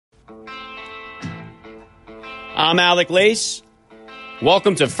I'm Alec Lace.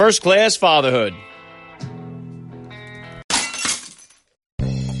 Welcome to First Class Fatherhood.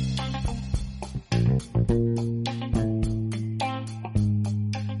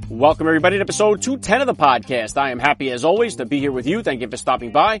 Welcome, everybody, to episode 210 of the podcast. I am happy, as always, to be here with you. Thank you for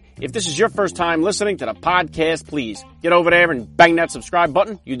stopping by. If this is your first time listening to the podcast, please get over there and bang that subscribe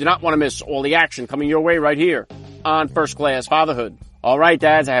button. You do not want to miss all the action coming your way right here on First Class Fatherhood. All right,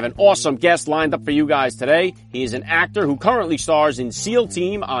 dads, I have an awesome guest lined up for you guys today. He is an actor who currently stars in SEAL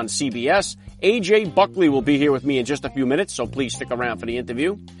Team on CBS. AJ Buckley will be here with me in just a few minutes, so please stick around for the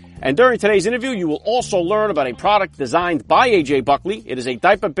interview. And during today's interview, you will also learn about a product designed by AJ Buckley. It is a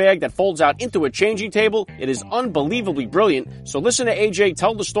diaper bag that folds out into a changing table. It is unbelievably brilliant. So listen to AJ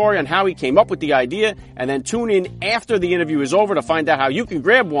tell the story on how he came up with the idea, and then tune in after the interview is over to find out how you can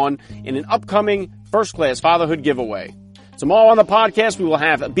grab one in an upcoming First Class Fatherhood giveaway. Tomorrow on the podcast, we will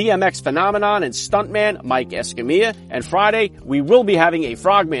have BMX phenomenon and stuntman Mike Escamilla. And Friday, we will be having a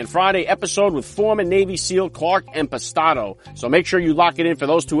Frogman Friday episode with former Navy SEAL Clark Impastato. So make sure you lock it in for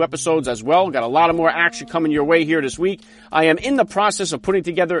those two episodes as well. Got a lot of more action coming your way here this week. I am in the process of putting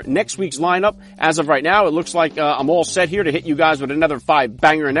together next week's lineup. As of right now, it looks like I'm all set here to hit you guys with another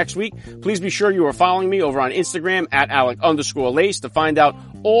 5-banger next week. Please be sure you are following me over on Instagram at Alec_Lace to find out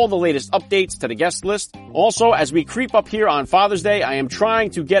all the latest updates to the guest list. Also, as we creep up here on Father's Day, I am trying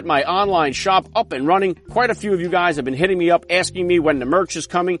to get my online shop up and running. Quite a few of you guys have been hitting me up asking me when the merch is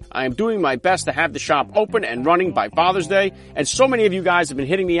coming. I am doing my best to have the shop open and running by Father's Day. And so many of you guys have been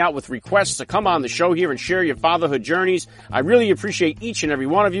hitting me out with requests to come on the show here and share your fatherhood journeys. I really appreciate each and every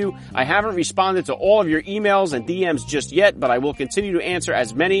one of you. I haven't responded to all of your emails and DMs just yet, but I will continue to answer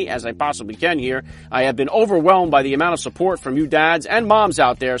as many as I possibly can here. I have been overwhelmed by the amount of support from you dads and moms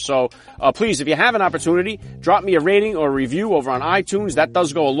out there. So please, if you have an opportunity, drop me a rating or a review over on iTunes. That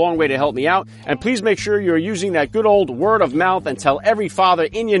does go a long way to help me out. And please make sure you're using that good old word of mouth and tell every father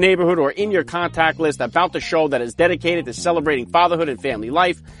in your neighborhood or in your contact list about the show that is dedicated to celebrating fatherhood and family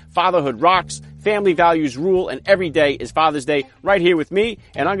life. Fatherhood rocks, family values rule, and every day is Father's Day right here with me.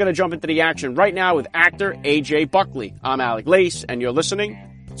 And I'm going to jump into the action right now with actor AJ Buckley. I'm Alec Lace, and you're listening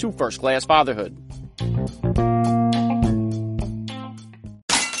to First Class Fatherhood.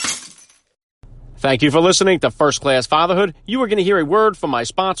 Thank you for listening to First Class Fatherhood. You are going to hear a word from my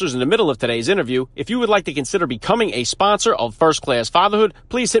sponsors in the middle of today's interview. If you would like to consider becoming a sponsor of First Class Fatherhood,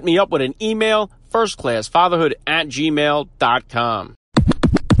 please hit me up with an email, firstclassfatherhood@gmail.com.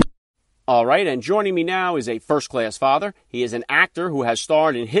 All right, and joining me now is a first-class father. He is an actor who has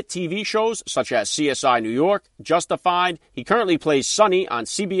starred in hit TV shows such as CSI New York, Justified. He currently plays Sonny on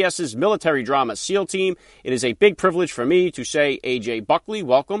CBS's military drama SEAL Team. It is a big privilege for me to say, AJ Buckley,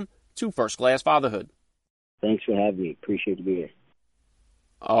 welcome to First Class Fatherhood. Thanks for having me. Appreciate to be here.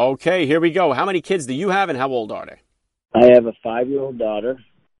 Okay, here we go. How many kids do you have, and how old are they? I have a 5-year-old daughter,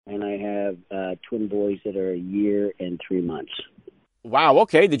 and I have twin boys that are 1 year and 3 months. Wow,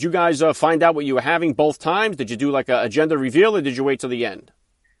 okay. Did you guys find out what you were having both times? Did you do like a gender reveal, or did you wait till the end?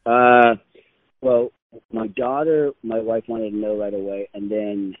 Well, my daughter, my wife wanted to know right away, and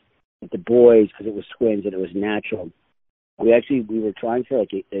then with the boys, because it was twins and it was natural, we were trying for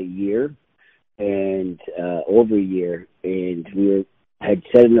like a year and over a year, and had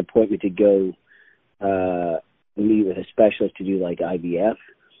set an appointment to go meet with a specialist to do like IVF.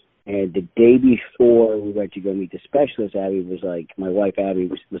 And the day before we went to go meet the specialist, Abby was like, my wife Abby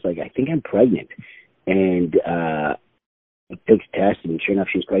was like, I think I'm pregnant. And took a test, and sure enough,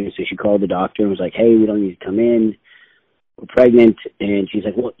 she was pregnant. So she called the doctor and was like, hey, we don't need to come in. We're pregnant. And she's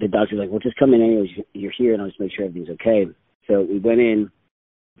like, well, the doctor's like, well, just come in anyways. You're here, and I'll just make sure everything's okay. So we went in,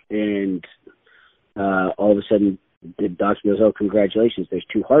 and all of a sudden, the doctor goes, oh, congratulations, there's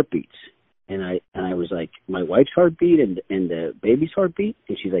 2 heartbeats. And I was like, my wife's heartbeat and the baby's heartbeat?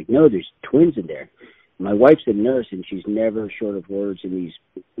 And she's like, no, there's twins in there. My wife's a nurse, and she's never short of words in these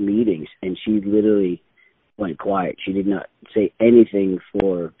meetings, and she literally went quiet. She did not say anything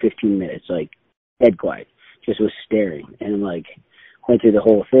for 15 minutes, like dead quiet, just was staring. And I'm like, went through the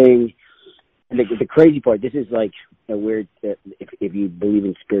whole thing. And the crazy part, this is like a weird, if you believe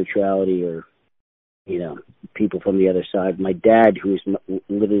in spirituality or, you know, people from the other side. My dad, who is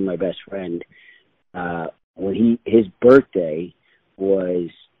literally my best friend, when his birthday was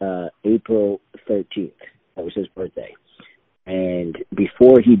April 13th. That was his birthday. And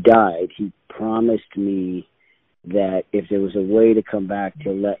before he died, he promised me that if there was a way to come back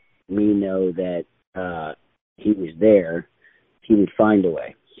to let me know that he was there, he would find a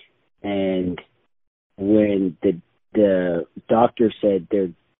way. And when the doctor said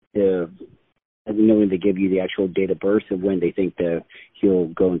when they give you the actual date of birth of when they think he'll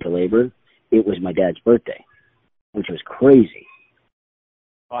go into labor, it was my dad's birthday. which was crazy.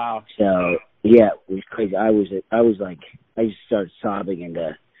 Wow. So yeah, it was crazy. I was like, I just started sobbing in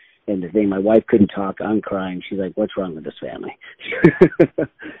the thing. My wife couldn't talk. I'm crying. She's like, "What's wrong with this family?"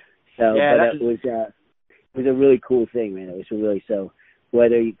 So, yeah, but it was a really cool thing, man. It was really, so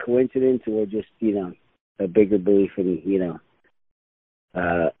whether coincidence or just, you know, a bigger belief in, you know,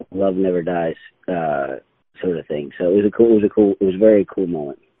 love never dies, sort of thing. So it was a very cool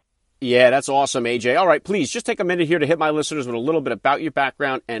moment. Yeah, that's awesome, AJ. All right, please just take a minute here to hit my listeners with a little bit about your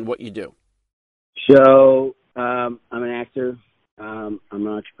background and what you do. So I'm an actor. I'm an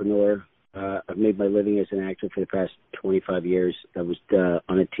entrepreneur. I've made my living as an actor for the past 25 years. I was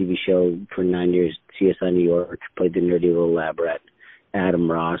on a TV show for 9 years, CSI New York, played the nerdy little lab rat, Adam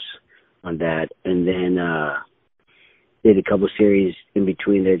Ross, on that. And then did a couple series in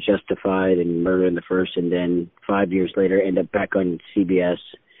between there, Justified and Murder in the First. And then 5 years later, ended up back on CBS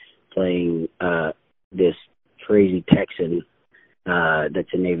playing this crazy Texan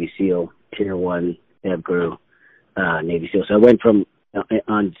that's a Navy SEAL, Tier 1 Crew Navy SEAL. So I went from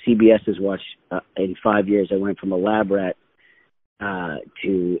on CBS's watch in 5 years. I went from a lab rat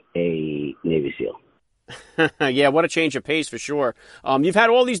to a Navy SEAL. Yeah, what a change of pace for sure. You've had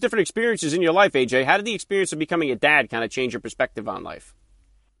all these different experiences in your life, AJ. How did the experience of becoming a dad kind of change your perspective on life?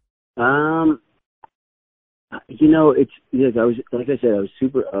 You know, it's, like I said, I was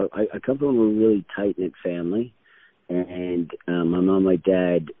super. I come from a really tight knit family, and my mom, my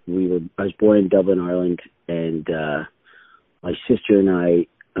dad. I was born in Dublin, Ireland, and my sister and I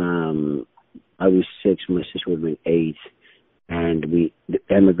was 6, my sister would have been 8, and we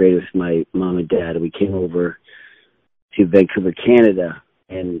emigrated with my mom and dad, and we came over to Vancouver, Canada,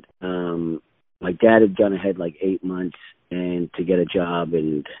 and my dad had gone ahead like 8 months and to get a job,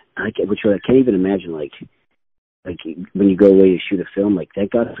 and which I can't even imagine, like when you go away to shoot a film, like, thank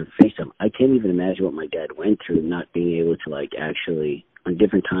God for FaceTime. I can't even imagine what my dad went through, not being able to, like, actually on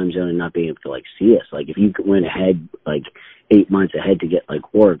different time zone and not being able to, like, see us. Like, if you went ahead like 8 months ahead to get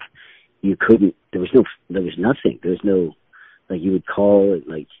like work, you couldn't. There was nothing. There was no, like, you would call it,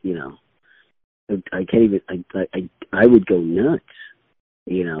 like, you know. I can't even. I would go nuts.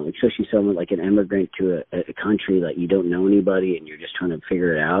 You know, especially someone like an immigrant to a country that you don't know anybody and you're just trying to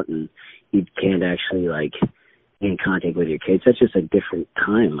figure it out, and you can't actually, like, be in contact with your kids. That's just a different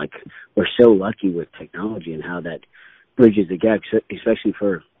time. Like, we're so lucky with technology and how that bridges the gap, especially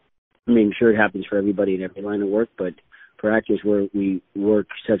for, I mean, I'm sure it happens for everybody in every line of work, but for actors where we work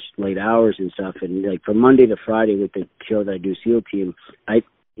such late hours and stuff, and like from Monday to Friday with the show that I do, SEAL Team,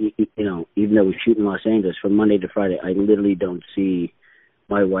 you know, even though we shoot in Los Angeles, from Monday to Friday, I literally don't see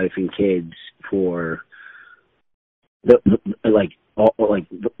my wife and kids for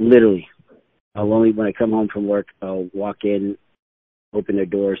literally. I'll only, when I come home from work, I'll walk in, open their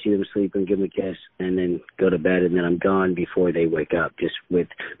door, see them sleep, and give them a kiss, and then go to bed, and then I'm gone before they wake up.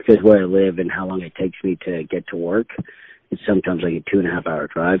 Because where I live and how long it takes me to get to work, it's sometimes like a 2.5 hour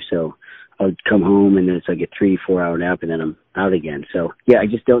drive. So I'll come home, and then it's like a 3-4 hour nap, and then I'm out again. So yeah, I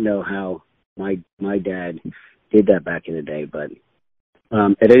just don't know how my dad did that back in the day. But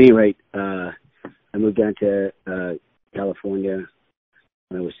at any rate, I moved down to California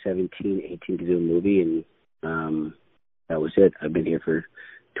when I was 17, 18 to do a movie, and that was it. I've been here for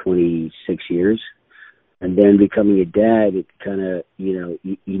 26 years. And then becoming a dad, it kind of, you know,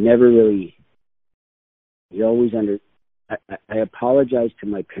 you never really, you always I apologized to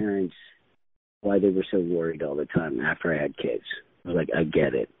my parents why they were so worried all the time after I had kids. I was like, I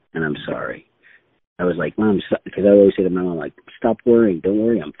get it, and I'm sorry. I was like, Mom, because I always say to my mom, like, stop worrying. Don't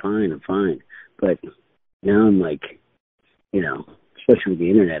worry, I'm fine. But now I'm like, you know, especially with the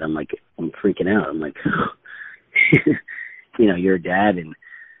internet, I'm freaking out. I'm like, you know, you're a dad,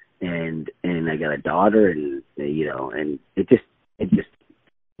 and I got a daughter, and you know, and it just,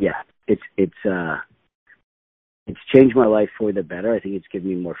 yeah, it's changed my life for the better. I think it's given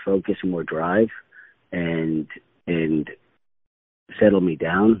me more focus and more drive, and settled me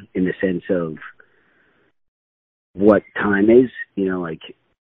down in the sense of what time is. You know, like,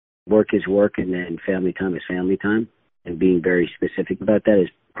 work is work, and then family time is family time, and being very specific about that. Is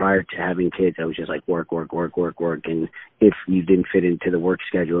prior to having kids, I was just like work, and if you didn't fit into the work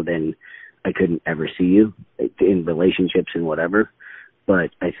schedule, then I couldn't ever see you in relationships and whatever.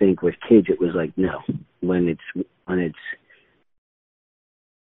 But I think with kids, it was like, no, when it's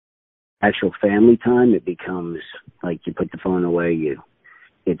actual family time, it becomes like you put the phone away,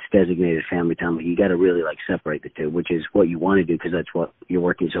 it's designated family time. You got to really, like, separate the two, which is what you want to do, because that's what you're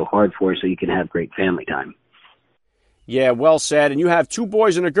working so hard for, so you can have great family time. Yeah, well said. And you have 2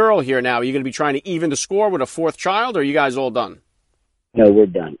 boys and a girl here now. Are you going to be trying to even the score with a 4th child, or are you guys all done? No, we're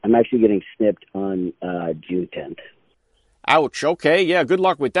done. I'm actually getting snipped on June 10th. Ouch. Okay. Yeah. Good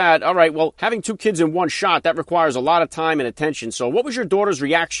luck with that. All right. Well, having two kids in one shot, that requires a lot of time and attention. So what was your daughter's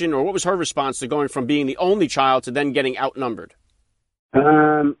reaction, or what was her response to going from being the only child to then getting outnumbered?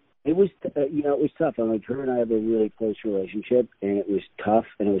 It was, it was tough. I mean, her and I have a really close relationship, and it was tough,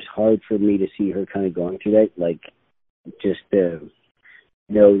 and it was hard for me to see her kind of going through that. Like, just to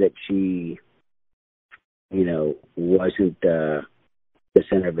know that she, wasn't the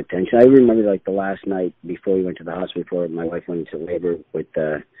center of attention. I remember, like, the last night before we went to the hospital, before my wife went into labor with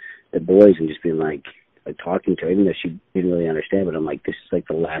the boys, and just being like talking to her, even though she didn't really understand. But I'm like, this is like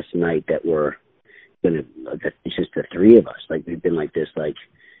the last night that we're gonna. It's just the three of us. Like, we've been like this, like,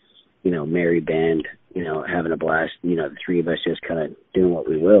 merry band, having a blast. The three of us just kind of doing what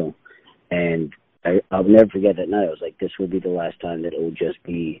we will. And I'll never forget that night. I was like, this will be the last time that it will just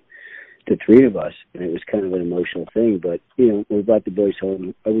be the three of us. And it was kind of an emotional thing. But, we brought the boys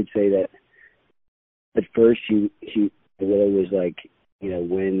home. I would say that at first she was like,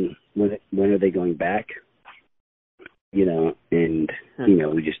 when are they going back? And,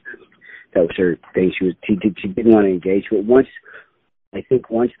 we just, that was her thing. She didn't want to engage. But once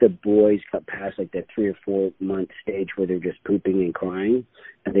the boys got past like that 3 or 4 month stage where they're just pooping and crying,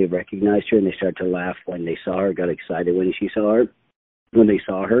 and they recognized her and they started to laugh when they saw her, got excited when they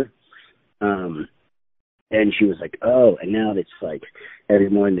saw her. And she was like, oh, and now it's like every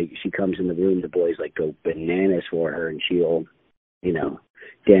morning she comes in the room, the boys like go bananas for her, and she'll,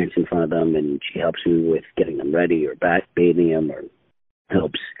 dance in front of them, and she helps me with getting them ready or bathing them, or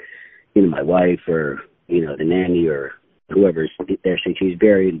helps, my wife or, the nanny or whoever's there. So she's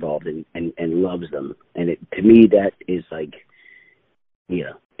very involved and loves them. And to me, that is like,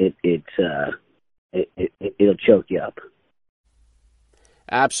 it'll choke you up.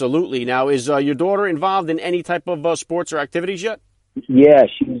 Absolutely. Now, is your daughter involved in any type of sports or activities yet? Yeah,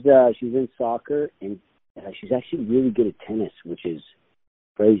 she's in soccer, and she's actually really good at tennis, which is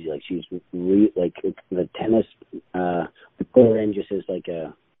crazy. Like, she's the tennis. We put her in just as like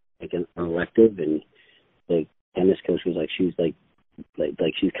an elective, and the tennis coach was like, she's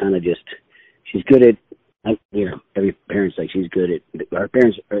she's kind of just, she's good at. Every parent's like, she's good at. Our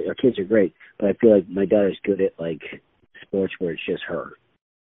kids are great, but I feel like my daughter's good at like sports where it's just her.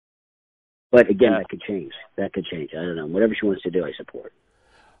 But again, that could change. I don't know. Whatever she wants to do, I support.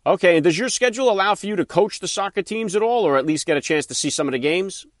 Okay, and does your schedule allow for you to coach the soccer teams at all, or at least get a chance to see some of the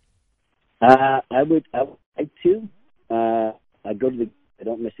games? I would like to. I go to the. I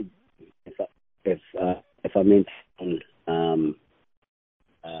don't miss it if I'm in town.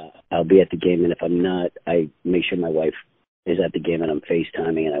 I'll be at the game, and if I'm not, I make sure my wife is at the game, and I'm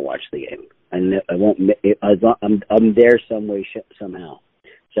FaceTiming, and I watch the game. I won't. I'm there some way somehow.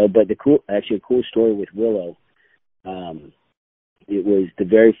 So, but a cool story with Willow. It was the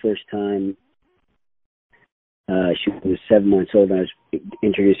very first time she was 7 months old, and I was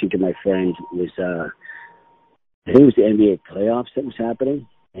introducing to my friends. It was I think it was the NBA playoffs that was happening,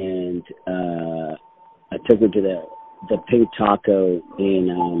 and I took her to the Pink Taco in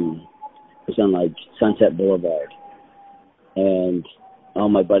it was on like Sunset Boulevard, and all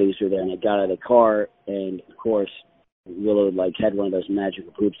my buddies were there, and I got out of the car, and of course Willow like had one of those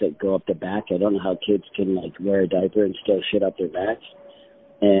magical poops that go up the back. I don't know how kids can like wear a diaper and still shit up their backs.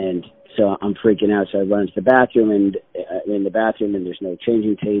 And so I'm freaking out. So I run to the bathroom, and in the bathroom, and there's no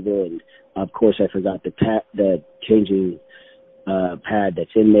changing table. And of course I forgot the changing pad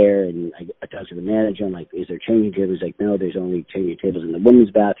that's in there. And I talked to the manager. I'm like, is there changing tables? He's like, no, there's only changing tables in the women's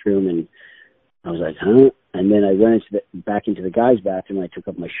bathroom. And I was like, huh? And then I went back into the guys' bathroom. I took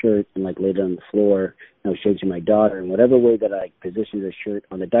up my shirt and like laid it on the floor. And I was changing my daughter. And whatever way that I positioned the shirt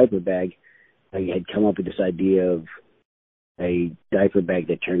on the diaper bag, I had come up with this idea of a diaper bag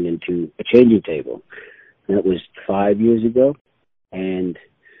that turned into a changing table. And it was 5 years ago. And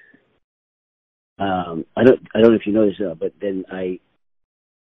I don't know if you know this, but then I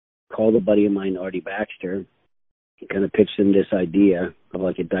called a buddy of mine, Artie Baxter, and kind of pitched him this idea of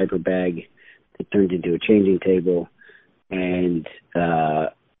like a diaper bag. It turned into a changing table, and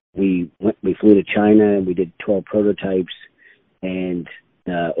we flew to China, and we did 12 prototypes, and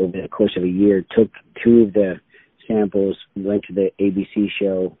over the course of a year, took 2 of the samples, went to the ABC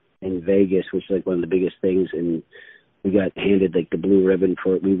show in Vegas, which is like one of the biggest things, and we got handed like the blue ribbon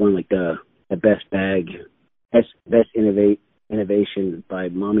for it. We won like the best bag, best innovation by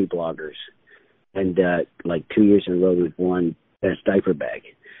mommy bloggers, and like 2 years in a row we've won best diaper bag,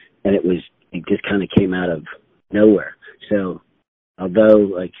 and it just kind of came out of nowhere. So although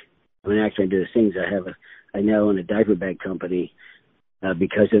like I'm an actor and do the things, I now own a diaper bag company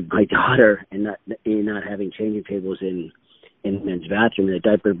because of my daughter and not having changing tables in in the men's bathroom, and the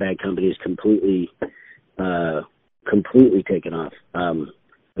diaper bag company is completely taken off.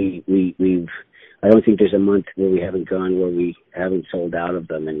 We've I don't think there's a month where we haven't gone where we haven't sold out of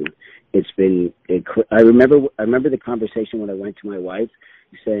them, and it's been. I remember the conversation when I went to my wife,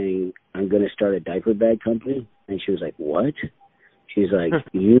 saying I'm going to start a diaper bag company, and she was like, "What?" She's like,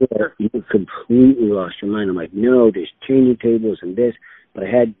 "You completely lost your mind." I'm like, "No, there's changing tables and this," but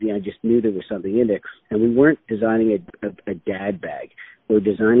I just knew there was something in there, and we weren't designing a dad bag. We were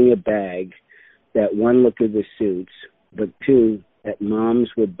designing a bag that, one, looked good with suits, but two, that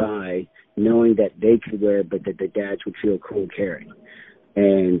moms would buy knowing that they could wear it, but that the dads would feel cool carrying.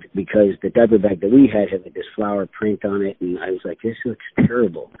 And because the diaper bag that we had like this flower print on it, and I was like, this looks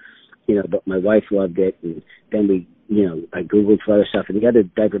terrible, but my wife loved it. And then I Googled for other stuff, and the other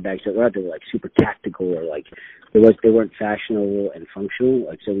diaper bags that were out there were like super tactical, or like they weren't fashionable and functional.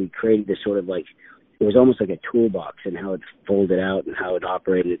 Like, so we created this sort of like, it was almost like a toolbox and how it folded out and how it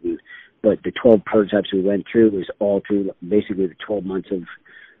operated. But the 12 prototypes we went through was all through basically the 12 months of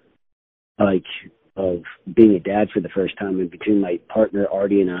being a dad for the first time. And between my partner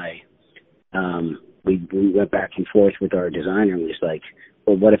Artie and I, we went back and forth with our designer, and was like,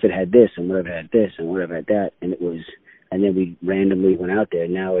 well, what if it had this, and what if it had this, and what if it had that? And then we randomly went out there.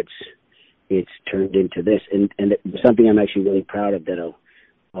 And now it's turned into this, and something I'm actually really proud of that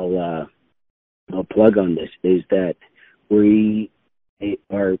I'll plug on this is that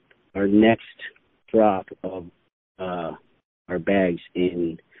our next drop of our bags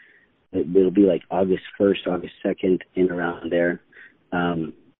it'll be like August 1st, August 2nd, in around there.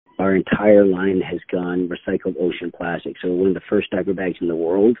 Our entire line has gone recycled ocean plastic. So one of the first diaper bags in the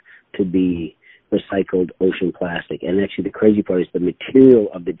world to be recycled ocean plastic. And actually the crazy part is the material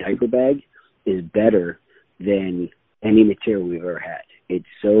of the diaper bag is better than any material we've ever had. It's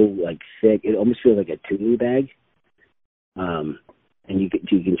so like thick. It almost feels like a Tumi bag. And you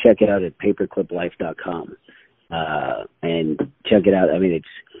can check it out at papercliplife.com and check it out. I mean,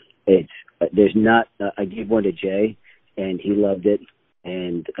 there's not. I gave one to Jay, and he loved it,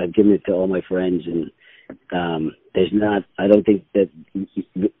 and I've given it to all my friends. And there's not. I don't think that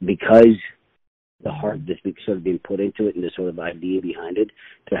because the heart that's sort of been put into it and the sort of idea behind it,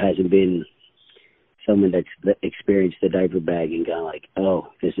 there hasn't been someone that's experienced the diaper bag and gone like, oh,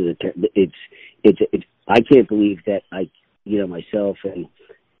 this is it's. I can't believe that myself and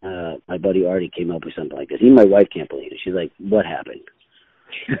my buddy Artie came up with something like this. Even my wife can't believe it. She's like, what happened?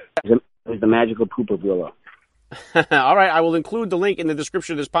 It was the magical poop of Willow. All right, I will include the link in the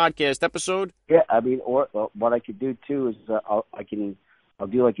description of this podcast episode. Yeah, I mean, or what I could do too is I'll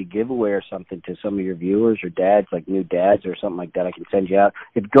do like a giveaway or something to some of your viewers or dads, like new dads or something like that. I can send you out.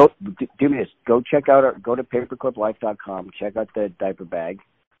 Do me this. Go check out go to papercliplife.com. Check out the diaper bag.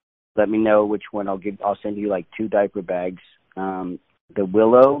 Let me know which one I'll send you like 2 diaper bags. The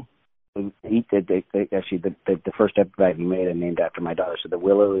Willow, actually the first diaper bag we made I named after my daughter. So the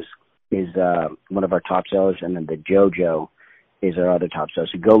Willow is one of our top sellers, and then the JoJo is our other top seller.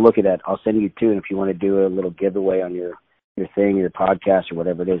 So go look at that. I'll send you 2, and if you want to do a little giveaway on your thing, your podcast or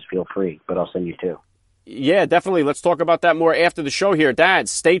whatever it is, feel free. But I'll send you 2. Yeah, definitely. Let's talk about that more after the show here. Dads,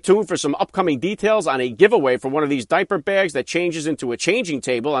 stay tuned for some upcoming details on a giveaway for one of these diaper bags that changes into a changing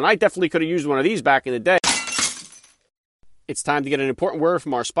table, and I definitely could have used one of these back in the day. It's time to get an important word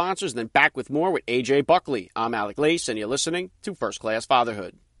from our sponsors, and then back with more with AJ Buckley. I'm Alec Lace, and you're listening to First Class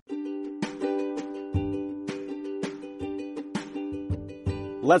Fatherhood.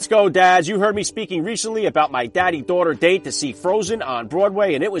 Let's go, dads. You heard me speaking recently about my daddy-daughter date to see Frozen on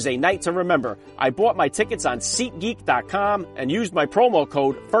Broadway, and it was a night to remember. I bought my tickets on SeatGeek.com and used my promo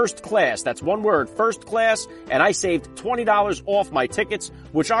code FIRSTCLASS. That's one word, FIRSTCLASS, and I saved $20 off my tickets,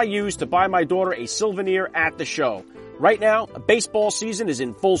 which I used to buy my daughter a souvenir at the show. Right now, baseball season is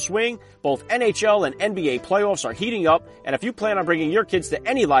in full swing. Both NHL and NBA playoffs are heating up, and if you plan on bringing your kids to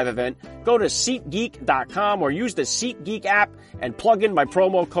any live event, go to SeatGeek.com or use the SeatGeek app and plug in my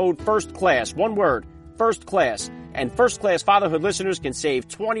promo code FIRSTCLASS. One word, FIRSTCLASS. And First Class Fatherhood listeners can save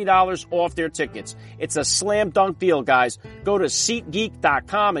 $20 off their tickets. It's a slam dunk deal, guys. Go to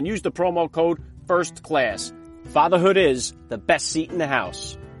SeatGeek.com and use the promo code FIRSTCLASS. Fatherhood is the best seat in the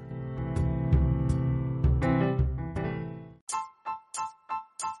house.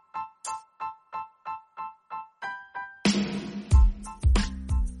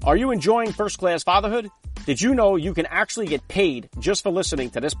 Are you enjoying First Class Fatherhood? Did you know you can actually get paid just for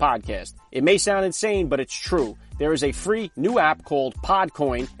listening to this podcast? It may sound insane, but it's true. There is a free new app called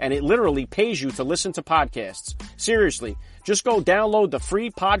Podcoin, and it literally pays you to listen to podcasts. Seriously, just go download the free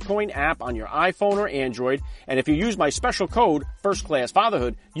Podcoin app on your iPhone or Android, and if you use my special code, First Class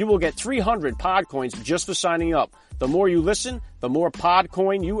Fatherhood, you will get 300 Podcoins just for signing up. The more you listen, the more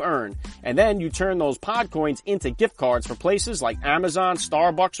Podcoin you earn. And then you turn those Podcoins into gift cards for places like Amazon,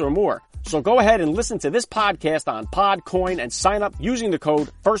 Starbucks, or more. So go ahead and listen to this podcast on Podcoin and sign up using the code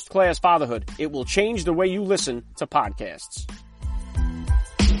First Class Fatherhood. It will change the way you listen to podcasts.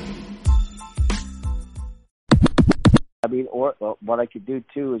 I mean, or what I could do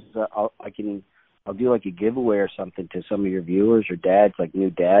too is I'll do like a giveaway or something to some of your viewers or dads, like new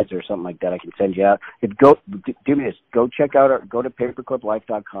dads or something like that. I can send you out. Do me this. Go check out go to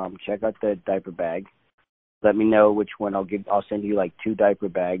papercliplife.com. Check out the diaper bag. Let me know which one I'll send you like 2 diaper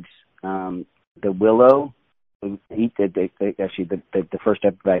bags. The Willow, actually the first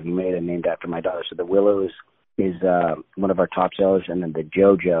diaper bag you made, I named after my daughter. So the Willow is one of our top sellers, and then the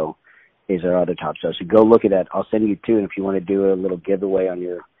JoJo is our other top seller. So go look at that. I'll send you 2, and if you want to do a little giveaway on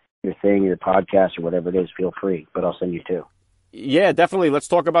your thing, your podcast, or whatever it is, feel free. But I'll send you 2. Yeah, definitely. Let's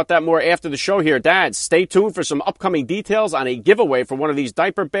talk about that more after the show here. Dads, stay tuned for some upcoming details on a giveaway for one of these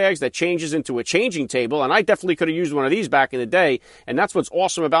diaper bags that changes into a changing table. And I definitely could have used one of these back in the day. And that's what's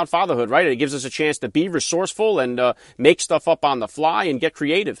awesome about fatherhood, right? It gives us a chance to be resourceful and make stuff up on the fly and get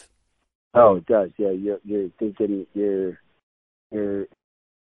creative. Oh, it does. Yeah, you're thinking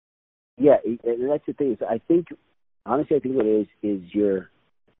yeah, and that's the thing. I think what it is you're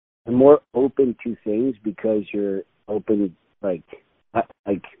more open to things because you're open. Like I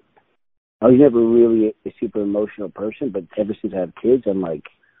was never really a super emotional person, but ever since I have kids, I'm like,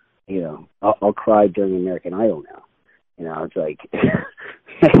 I'll cry during American Idol now. It's like it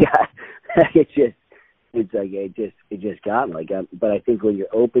just got me. But I think when you're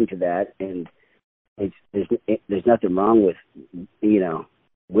open to that, and there's nothing wrong with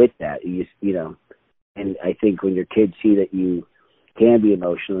that. And I think when your kids see that you can be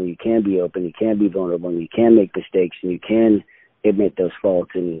emotional, you can be open, you can be vulnerable, and you can make mistakes, and you can admit those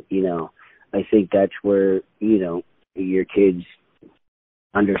faults, and I think that's where your kids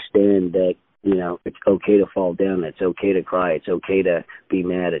understand that it's okay to fall down, it's okay to cry, it's okay to be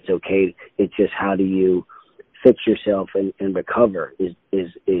mad, it's okay. It's just how do you fix yourself and recover is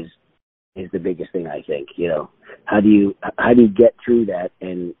the biggest thing, I think. How do you get through that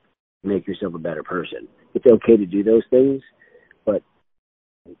and make yourself a better person? It's okay to do those things, but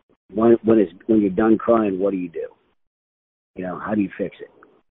when you're done crying, what do you do? How do you fix it?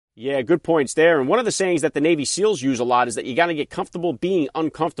 Yeah, good points there. And one of the sayings that the Navy SEALs use a lot is that you got to get comfortable being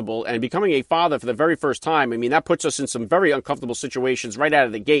uncomfortable, and becoming a father for the very first time. I mean, that puts us in some very uncomfortable situations right out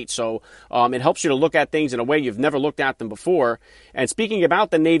of the gate. So it helps you to look at things in a way you've never looked at them before. And speaking about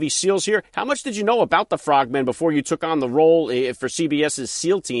the Navy SEALs here, how much did you know about the Frogmen before you took on the role for CBS's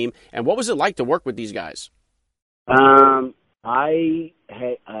SEAL team? And what was it like to work with these guys? I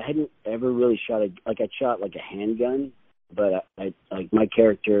hadn't ever really shot I shot like a handgun. But I like my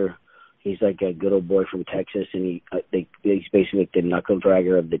character. He's like a good old boy from Texas, and he's basically like the knuckle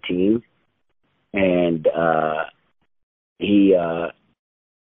dragger of the team. And he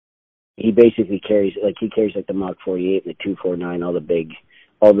basically carries like the Mach 48 and the 249, all the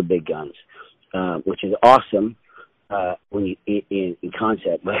big guns, which is awesome when you in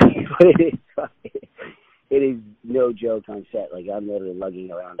concept. But it is no joke on set. Like I'm literally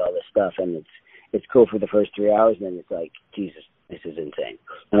lugging around all this stuff, and it's cool for the first 3 hours, and then it's like, Jesus, this is insane.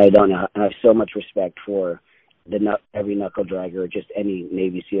 And I don't know. And I have so much respect for every knuckle dragger, or just any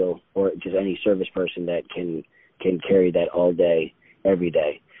Navy SEAL, or just any service person that can carry that all day, every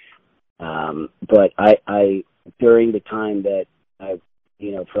day. But I during the time that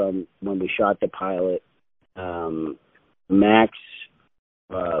from when we shot the pilot, Max,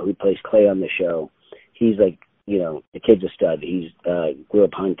 who plays Clay on the show, he's like, the kid's a stud. He's grew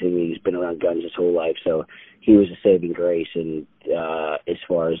up hunting. He's been around guns his whole life, so he was a saving grace. And as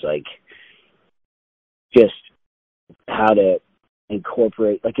far as like just how to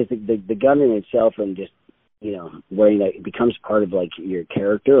incorporate, like the gun in itself, and just wearing that, it becomes part of like your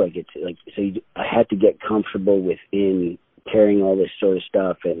character. Like it's like I had to get comfortable within carrying all this sort of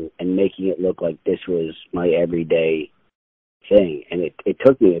stuff and making it look like this was my everyday thing. And it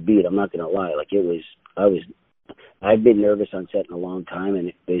took me a beat. I'm not gonna lie. Like I've been nervous on set in a long time, and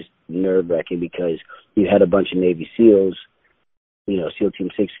it was nerve-wracking because you had a bunch of Navy SEALs, SEAL Team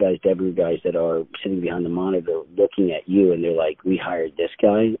 6 guys, Debris guys that are sitting behind the monitor looking at you, and they're like, we hired this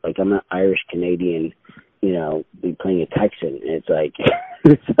guy. Like, I'm not Irish Canadian, be playing a Texan. And it's like,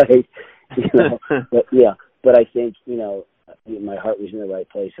 but yeah, but I think, my heart was in the right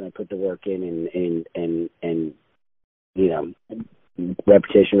place, and I put the work in, and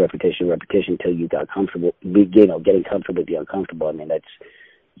repetition until you got comfortable, getting comfortable with the uncomfortable. I mean, that's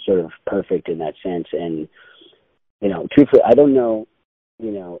sort of perfect in that sense. And, truthfully, I don't know,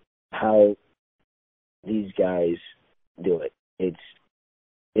 how these guys do it. It's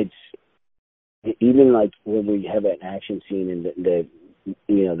even like when we have an action scene and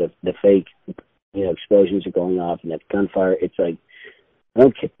the fake, explosions are going off and that gunfire, it's like,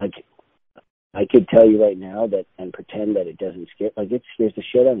 I could tell you right now that and pretend that it doesn't scare. Like it scares the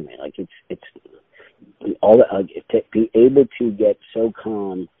shit out of me. Like it's all that. Like, to be able to get so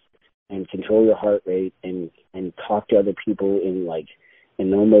calm and control your heart rate and talk to other people in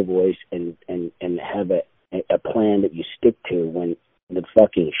normal voice and have a plan that you stick to when the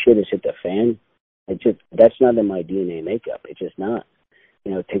fucking shit has hit the fan. That's not in my DNA makeup. It's just not.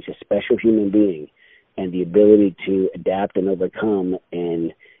 It takes a special human being and the ability to adapt and overcome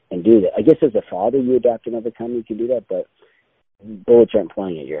and do that. I guess as a father, you adapt and overcome, you can do that, but bullets aren't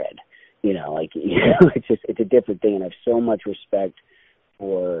flying at your head. It's a different thing, and I have so much respect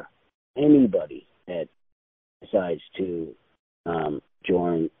for anybody that decides to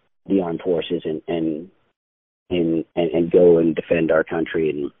join the armed forces and go and defend our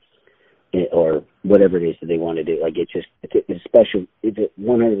country or whatever it is that they want to do. Like it's a special. It's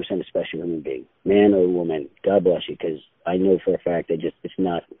 100% a special human being, man or woman. God bless you, because I know for a fact that it's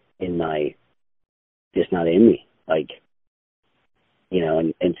not in me. Like,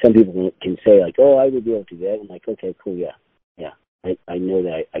 and some people can say like, oh, I would be able to do that. I'm like, okay, cool, yeah. I know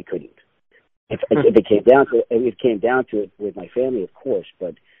that I couldn't. If it came down to it with my family, of course,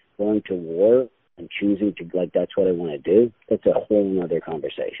 but going to war and choosing to, like, that's what I want to do, that's a whole other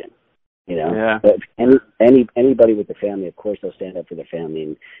conversation. Yeah. But anybody with a family, of course, they'll stand up for their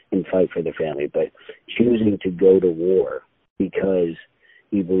family and fight for their family. But choosing to go to war because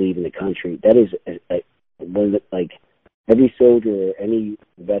you believe in the country, that is like every soldier or any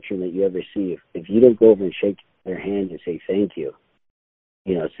veteran that you ever see. If you don't go over and shake their hand and say thank you,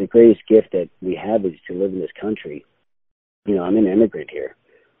 it's the greatest gift that we have is to live in this country. I'm an immigrant here,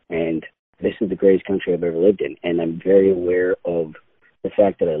 and this is the greatest country I've ever lived in, and I'm very aware of the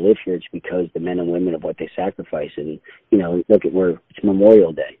fact that I live here. It's because the men and women of what they sacrifice. And, look at it's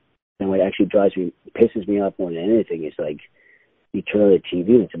Memorial Day. And what actually pisses me off more than anything is like, you turn on the TV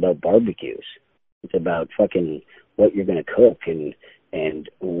and it's about barbecues. It's about fucking what you're going to cook and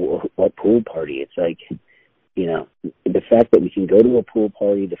what pool party. It's like, the fact that we can go to a pool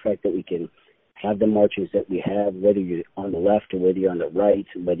party, the fact that we can have the marches that we have, whether you're on the left or whether you're on the right,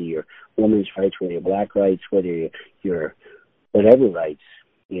 whether you're women's rights, whether you're black rights, whether you're whatever rights,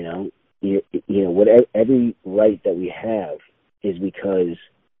 whatever, every right that we have is because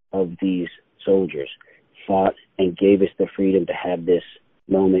of these soldiers fought and gave us the freedom to have this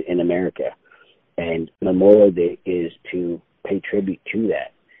moment in America. And Memorial Day is to pay tribute to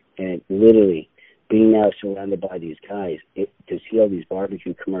that. And literally being now surrounded by these guys, to see all these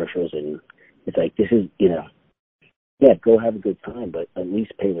barbecue commercials, and it's like, this is, go have a good time, but at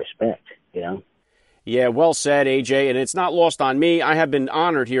least pay respect, Yeah, well said, AJ, and it's not lost on me. I have been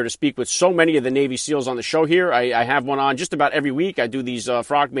honored here to speak with so many of the Navy SEALs on the show here. I have one on just about every week. I do these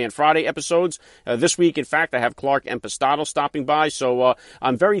Frogman Friday episodes. This week, in fact, I have Clark Empostado stopping by, so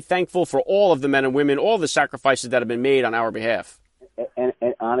I'm very thankful for all of the men and women, all the sacrifices that have been made on our behalf. And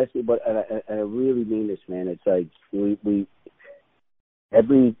honestly, but I really mean this, man. It's like we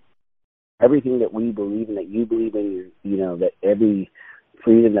everything that we believe in, that you believe in, that every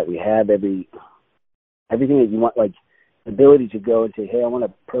freedom that we have, everything that you want, like the ability to go and say, hey, I want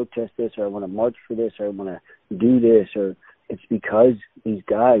to protest this, or I want to march for this, or I want to do this, or it's because these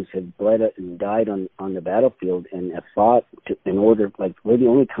guys have bled and died on the battlefield and have fought in order, like, we're the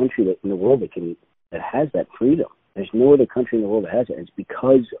only country in the world that has that freedom. There's no other country in the world that has it. It's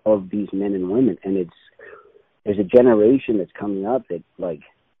because of these men and women, and there's a generation that's coming up that, like,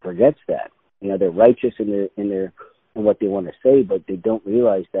 forgets that. They're righteous in what they want to say, but they don't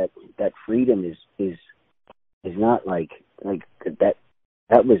realize that freedom is not like that.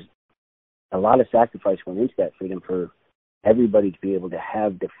 That was a lot of sacrifice went into that freedom for everybody to be able to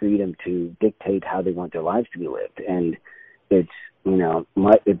have the freedom to dictate how they want their lives to be lived. And it's,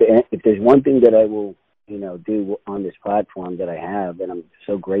 if there's one thing that I will, do on this platform that I have, and I'm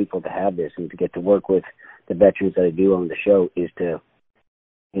so grateful to have this and to get to work with the veterans that I do on the show, is to,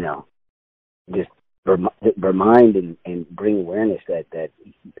 just remind and bring awareness that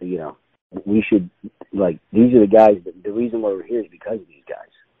we should, like, these are the guys, the reason why we're here is because of these guys.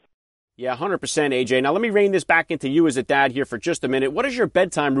 Yeah, 100%, AJ. Now, let me rein this back into you as a dad here for just a minute. What does your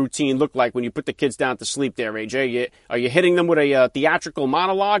bedtime routine look like when you put the kids down to sleep there, AJ? Are you hitting them with a theatrical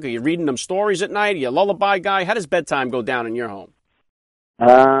monologue? Are you reading them stories at night? Are you a lullaby guy? How does bedtime go down in your home?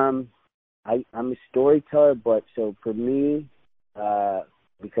 I'm a storyteller, but so for me,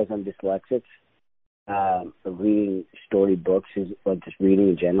 because I'm dyslexic, reading storybooks is like just reading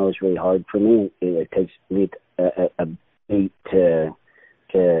in general is really hard for me. It takes me a beat to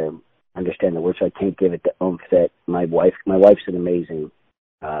understand the words. So I can't give it the oomph that my wife's an amazing.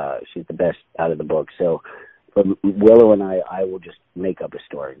 She's the best out of the book. So for Willow and I will just make up a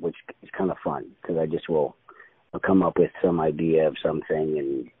story, which is kind of fun because I'll come up with some idea of something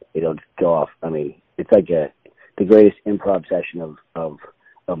and it'll just go off. I mean, it's like the greatest improv session of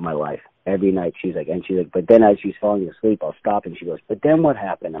my life. Every night she's like, but then as she's falling asleep, I'll stop and she goes, but then what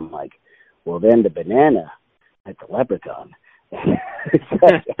happened? I'm like, well, then the banana at the leprechaun.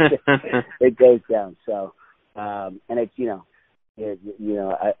 It goes down. So, and it's,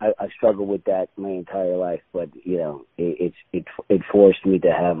 I struggle with that my entire life, but it forced me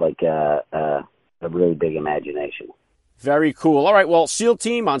to have like a really big imagination. Very cool. All right, well, SEAL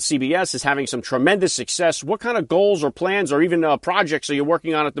Team on CBS is having some tremendous success. What kind of goals or plans or even projects are you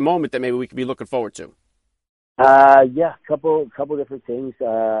working on at the moment that maybe we could be looking forward to? Yeah, couple different things.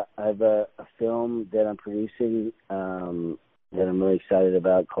 I have a film that I'm producing that I'm really excited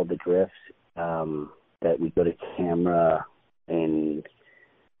about called The Drifts, that we go to camera in,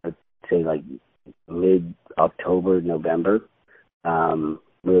 let's say, like mid-October, November.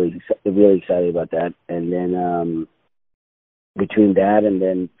 Really excited about that. And then between that and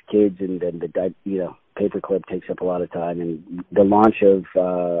then kids and then the paperclip takes up a lot of time. And the launch of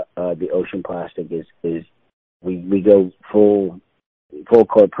the Ocean Plastic is we go full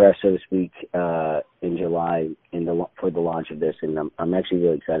court press, so to speak, in July for the launch of this, and I'm actually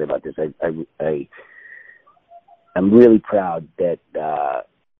really excited about this. I'm really proud that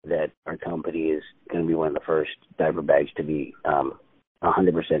our company is going to be one of the first diaper bags to be 100%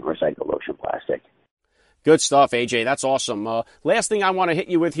 recycled ocean plastic. Good stuff, AJ. That's awesome. Last thing I want to hit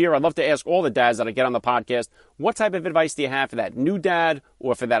you with here, I'd love to ask all the dads that I get on the podcast, what type of advice do you have for that new dad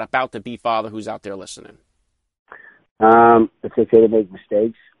or for that about-to-be father who's out there listening? It's okay to make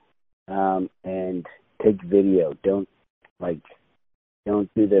mistakes, and take video. Don't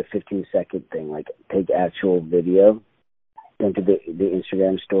do the 15-second thing. Like, take actual video. Don't do the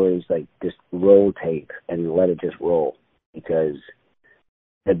Instagram stories. Like, just roll tape and let it just roll. Because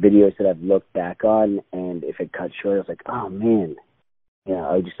the videos that I've looked back on, and if it cut short, I was like, oh man,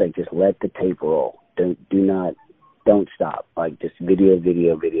 I would just let the tape roll. Don't stop. Like, just video. Be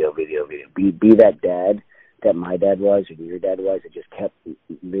that dad that my dad was or your dad was. It just kept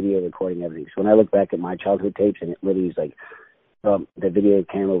video recording everything. So when I look back at my childhood tapes, and it literally was like, the video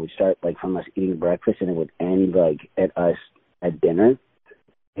camera would start like from us eating breakfast and it would end like at us at dinner.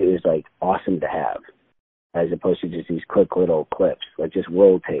 It was like awesome to have, as opposed to just these quick little clips. Like, just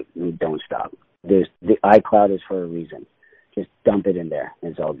roll tape and don't stop. The iCloud is for a reason. Just dump it in there.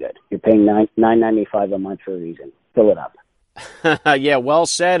 It's all good. You're paying $9.95 a month for a reason. Fill it up. Yeah, well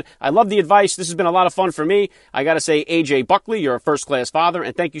said. I love the advice. This has been a lot of fun for me. I got to say, AJ Buckley, you're a first-class father,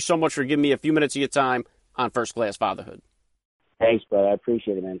 and thank you so much for giving me a few minutes of your time on First Class Fatherhood. Thanks, brother. I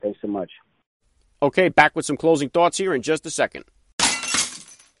appreciate it, man. Thanks so much. Okay, back with some closing thoughts here in just a second.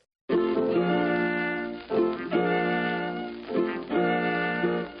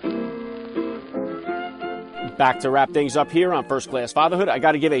 Back to wrap things up here on First Class Fatherhood. I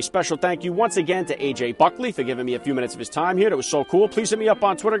got to give a special thank you once again to AJ Buckley for giving me a few minutes of his time here. That was so cool. Please hit me up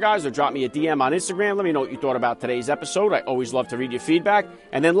on Twitter, guys, or drop me a DM on Instagram. Let me know what you thought about today's episode. I always love to read your feedback.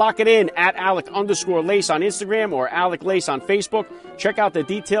 And then lock it in at Alec_Lace on Instagram or Alec Lace on Facebook. Check out the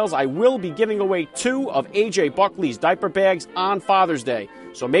details. I will be giving away 2 of AJ Buckley's diaper bags on Father's Day.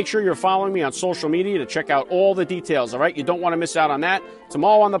 So make sure you're following me on social media to check out all the details, all right? You don't want to miss out on that.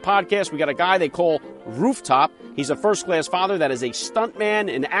 Tomorrow on the podcast, we got a guy they call Rooftop. He's a first-class father that is a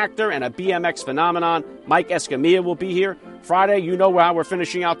stuntman, an actor, and a BMX phenomenon. Mike Escamilla will be here. Friday, you know how we're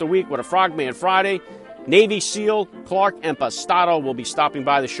finishing out the week with a Frogman Friday. Navy SEAL Clark Empastato will be stopping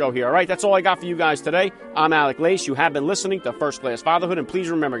by the show here. All right, that's all I got for you guys today. I'm Alec Lace. You have been listening to First Class Fatherhood. And please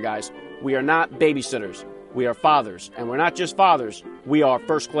remember, guys, we are not babysitters. We are fathers. And we're not just fathers. We are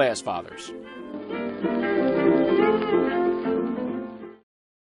first-class fathers.